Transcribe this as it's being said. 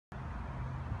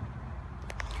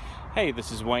Hey,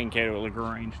 this is Wayne Cato at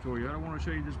LaGrange Toyota. I want to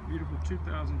show you this beautiful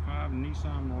 2005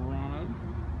 Nissan Murano.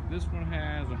 This one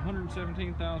has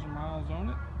 117,000 miles on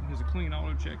it. It has a clean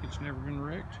auto check. It's never been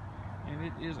wrecked. And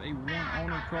it is a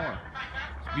one-owner car.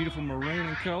 It's beautiful maroon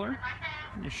in color.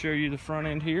 Let me show you the front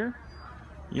end here.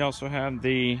 You also have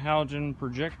the halogen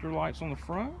projector lights on the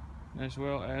front, as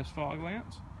well as fog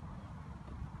lamps.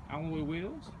 Alloy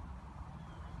wheels.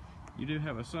 You do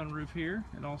have a sunroof here.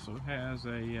 It also has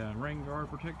a rain guard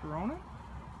protector on it.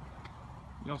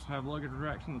 You also have luggage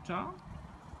racks on the top.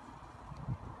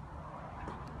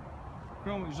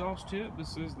 Chrome exhaust tip.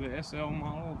 This is the SL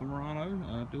model of the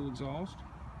Murano, dual exhaust.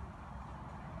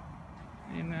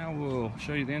 And now we'll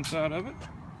show you the inside of it.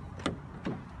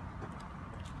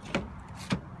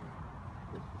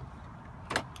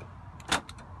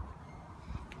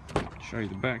 Show you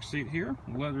the back seat here.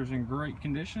 The leather's in great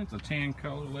condition. It's a tan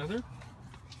color leather.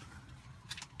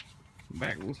 The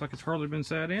back looks like it's hardly been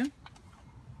sat in.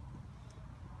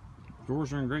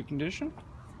 Doors are in great condition.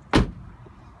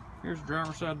 Here's the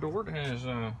driver's side door. It has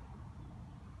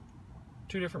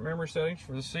two different memory settings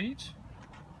for the seats.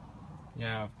 You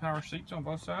have power seats on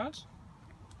both sides.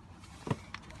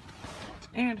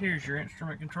 And here's your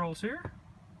instrument controls here.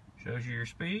 Shows you your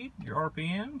speed, your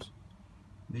RPMs,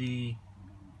 the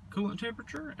coolant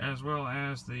temperature, as well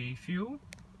as the fuel.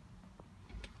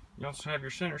 You also have your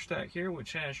center stack here,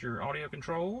 which has your audio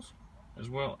controls as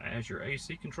well as your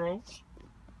AC controls.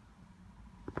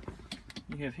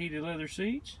 You have heated leather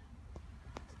seats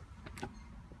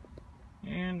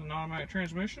and an automatic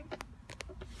transmission.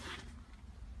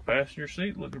 Passenger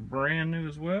seat looks brand new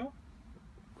as well.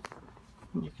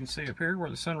 You can see up here where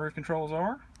the sunroof controls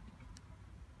are.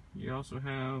 You also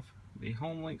have the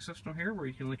home link system here where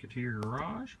you can link it to your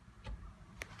garage.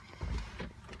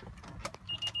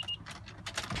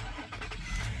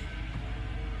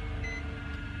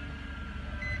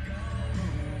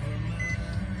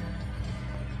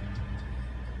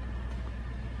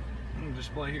 And the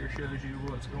display here shows you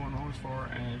what's going on as far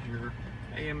as your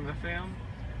AM, FM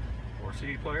or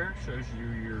CD player. Shows you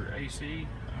your AC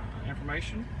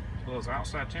information, as well as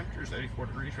outside temperatures, 84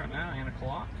 degrees right now, and a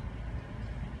clock.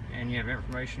 And you have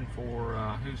information for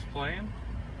who's playing,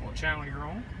 what channel you're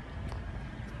on.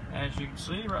 As you can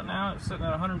see right now, it's sitting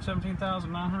at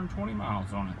 117,920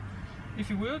 miles on it. If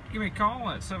you would, give me a call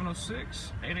at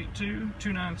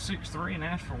 706-882-2963 and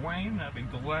ask for Wayne. I'd be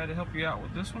glad to help you out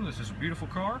with this one. This is a beautiful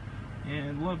car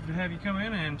and love to have you come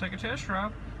in and take a test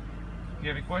drive. If you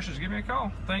have any questions, give me a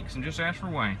call. Thanks, and just ask for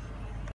Wayne.